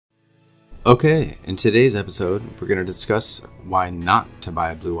Okay, in today's episode, we're going to discuss why not to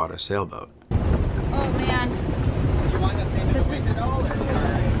buy a blue water sailboat. Oh man. Do you want us even to wait it all? Here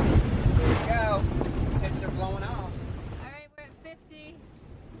we go. Tips are blowing off. Alright, we're at 50.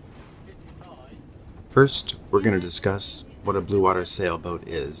 55. First, we're going to discuss what a blue water sailboat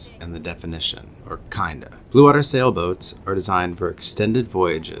is and the definition, or kinda. Blue water sailboats are designed for extended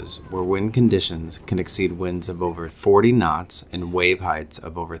voyages where wind conditions can exceed winds of over 40 knots and wave heights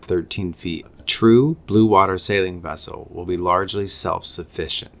of over 13 feet. A true blue water sailing vessel will be largely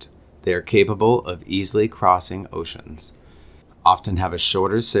self-sufficient. They are capable of easily crossing oceans, often have a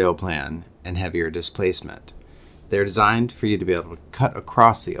shorter sail plan and heavier displacement. They are designed for you to be able to cut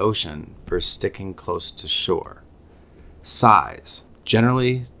across the ocean versus sticking close to shore. Size.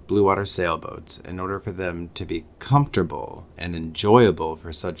 Generally, blue water sailboats, in order for them to be comfortable and enjoyable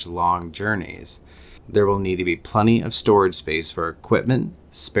for such long journeys, there will need to be plenty of storage space for equipment,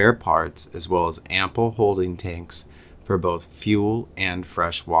 spare parts, as well as ample holding tanks for both fuel and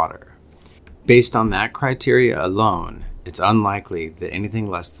fresh water. Based on that criteria alone, it's unlikely that anything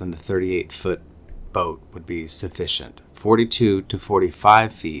less than a 38-foot boat would be sufficient. 42 to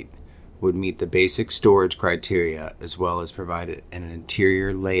 45 feet would meet the basic storage criteria, as well as provide an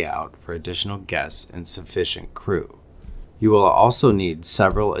interior layout for additional guests and sufficient crew. You will also need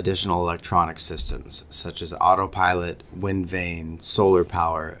several additional electronic systems, such as autopilot, wind vane, solar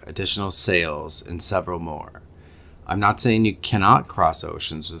power, additional sails, and several more. I'm not saying you cannot cross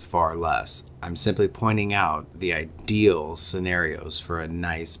oceans with far less. I'm simply pointing out the ideal scenarios for a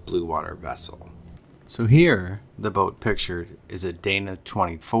nice blue water vessel. So here, the boat pictured is a Dana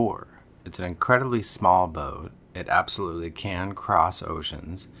 24. It's an incredibly small boat. It absolutely can cross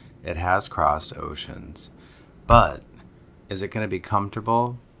oceans. It has crossed oceans. But is it going to be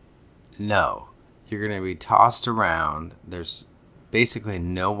comfortable? No. You're going to be tossed around. There's basically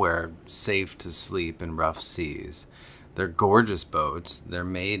nowhere safe to sleep in rough seas. They're gorgeous boats. They're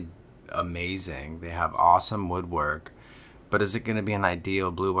made amazing. They have awesome woodwork. But is it going to be an ideal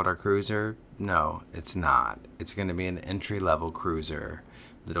blue water cruiser? No, it's not. It's going to be an entry-level cruiser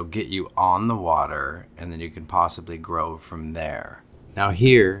that'll get you on the water, and then you can possibly grow from there. Now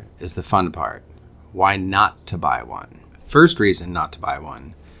here is the fun part. Why not to buy one? First reason not to buy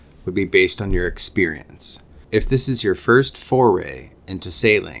one would be based on your experience. If this is your first foray into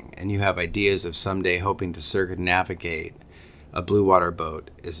sailing and you have ideas of someday hoping to circumnavigate, a blue water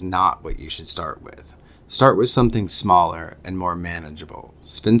boat is not what you should start with. Start with something smaller and more manageable.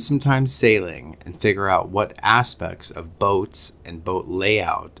 Spend some time sailing and figure out what aspects of boats and boat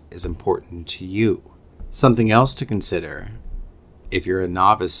layout is important to you. Something else to consider, if you're a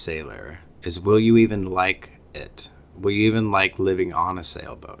novice sailor, is will you even like it? Will you even like living on a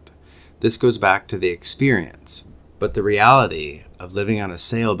sailboat? This goes back to the experience, but the reality of living on a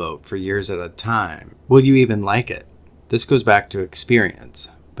sailboat for years at a time, will you even like it? This goes back to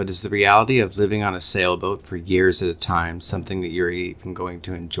experience. But is the reality of living on a sailboat for years at a time something that you're even going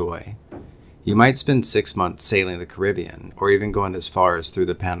to enjoy? You might spend 6 months sailing the Caribbean, or even going as far as through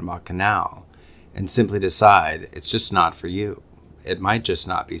the Panama Canal, and simply decide it's just not for you. It might just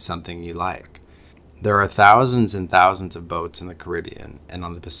not be something you like. There are thousands and thousands of boats in the Caribbean and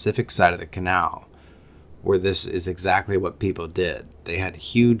on the Pacific side of the canal, where this is exactly what people did. They had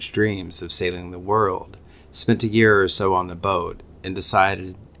huge dreams of sailing the world, spent a year or so on the boat, and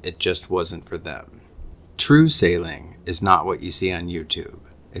decided it just wasn't for them. True sailing is not what you see on YouTube.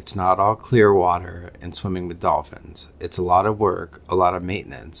 It's not all clear water and swimming with dolphins. It's a lot of work, a lot of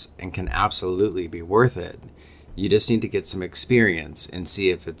maintenance, and can absolutely be worth it. You just need to get some experience and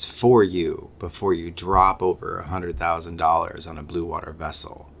see if it's for you before you drop over $100,000 on a blue water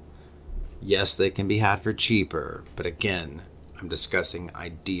vessel. Yes, they can be had for cheaper, but again, I'm discussing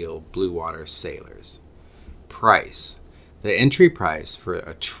ideal blue water sailors. Price. The entry price for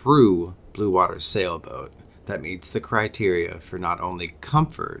a true blue water sailboat that meets the criteria for not only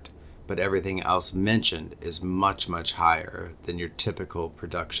comfort, but everything else mentioned is much, much higher than your typical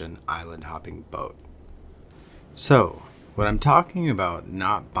production island hopping boat. So, when I'm talking about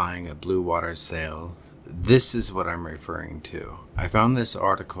not buying a blue water sail, this is what I'm referring to. I found this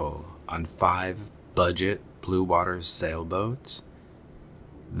article on 5 budget blue water sailboats.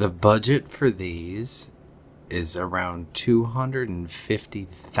 The budget for these is around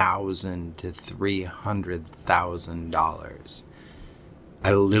 $250,000 to $300,000.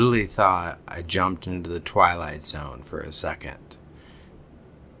 I literally thought I jumped into the Twilight Zone for a second.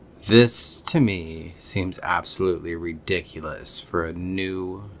 This, to me, seems absolutely ridiculous for a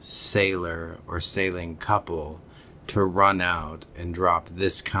new sailor or sailing couple to run out and drop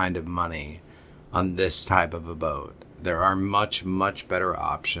this kind of money on this type of a boat. There are much, much better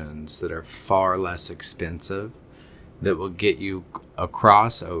options that are far less expensive that will get you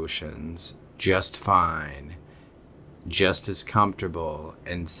across oceans just fine, just as comfortable,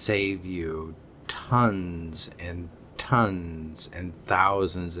 and save you tons and tons and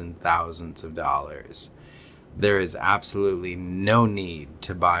thousands of dollars. There is absolutely no need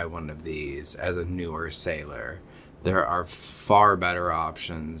to buy one of these as a newer sailor. There are far better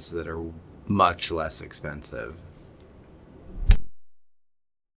options that are much less expensive.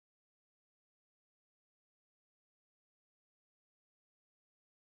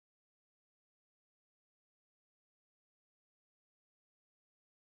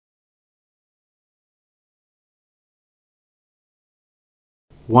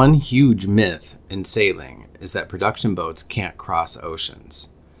 One huge myth in sailing is that production boats can't cross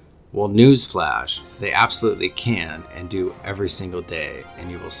oceans. Well, newsflash, they absolutely can and do every single day, and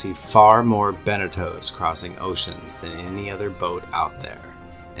you will see far more Beneteaus crossing oceans than any other boat out there.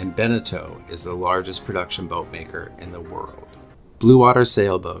 And Beneteau is the largest production boat maker in the world. Blue water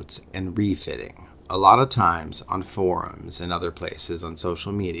sailboats and refitting. A lot of times on forums and other places on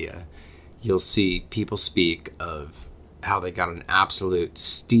social media, you'll see people speak of how they got an absolute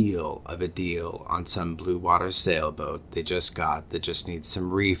steal of a deal on some blue water sailboat they just got that just needs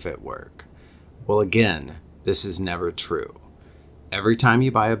some refit work. Well, again, this is never true. Every time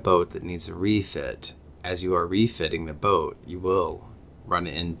you buy a boat that needs a refit, as you are refitting the boat, you will run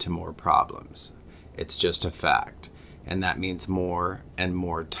into more problems. It's just a fact, and that means more and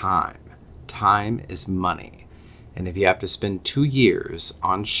more time. Time is money, and if you have to spend 2 years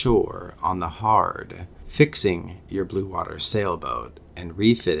on shore on the hard fixing your blue water sailboat and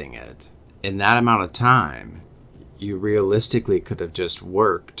refitting it, in that amount of time, you realistically could have just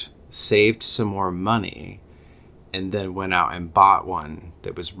worked, saved some more money, and then went out and bought one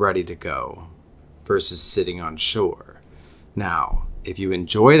that was ready to go versus sitting on shore. Now, if you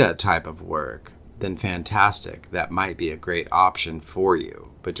enjoy that type of work, then fantastic. That might be a great option for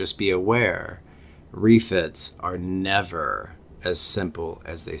you. But just be aware, refits are never as simple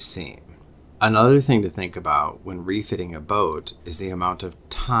as they seem. Another thing to think about when refitting a boat is the amount of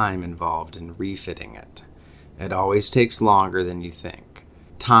time involved in refitting it. It always takes longer than you think.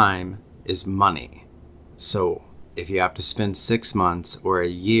 Time is money. So if you have to spend 6 months or a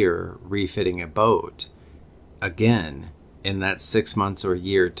year refitting a boat, again, in that 6 months or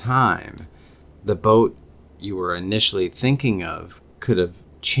year time, the boat you were initially thinking of could have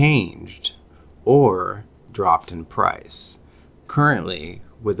changed or dropped in price. Currently,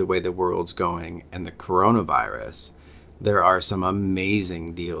 with the way the world's going and the coronavirus, there are some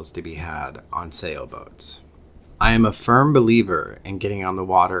amazing deals to be had on sailboats. I am a firm believer in getting on the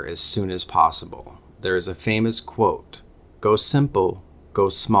water as soon as possible. There is a famous quote, "Go simple, go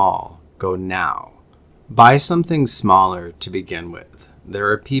small, go now." Buy something smaller to begin with. There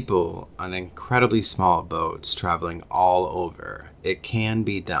are people on incredibly small boats traveling all over. It can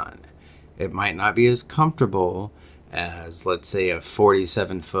be done. It might not be as comfortable as, let's say, a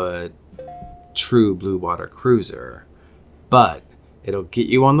 47-foot true blue water cruiser, but it'll get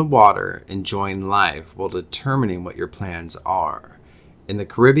you on the water, enjoying life while determining what your plans are. In the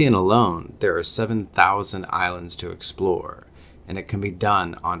Caribbean alone, there are 7,000 islands to explore, and it can be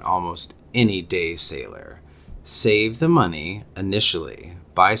done on almost any day sailor. Save the money initially.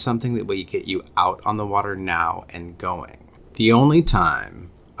 Buy something that will get you out on the water now and going. The only time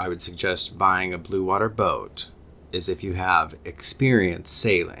I would suggest buying a blue water boat is if you have experience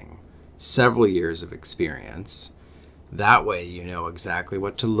sailing, several years of experience. That way you know exactly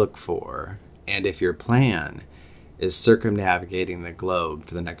what to look for, and if your plan is circumnavigating the globe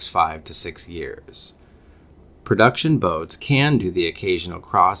for the next 5 to 6 years. Production boats can do the occasional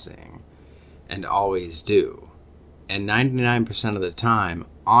crossing, and always do. And 99% of the time,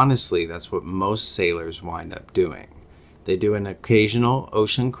 honestly, that's what most sailors wind up doing. They do an occasional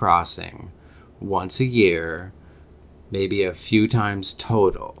ocean crossing once a year, maybe a few times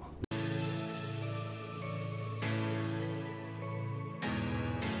total.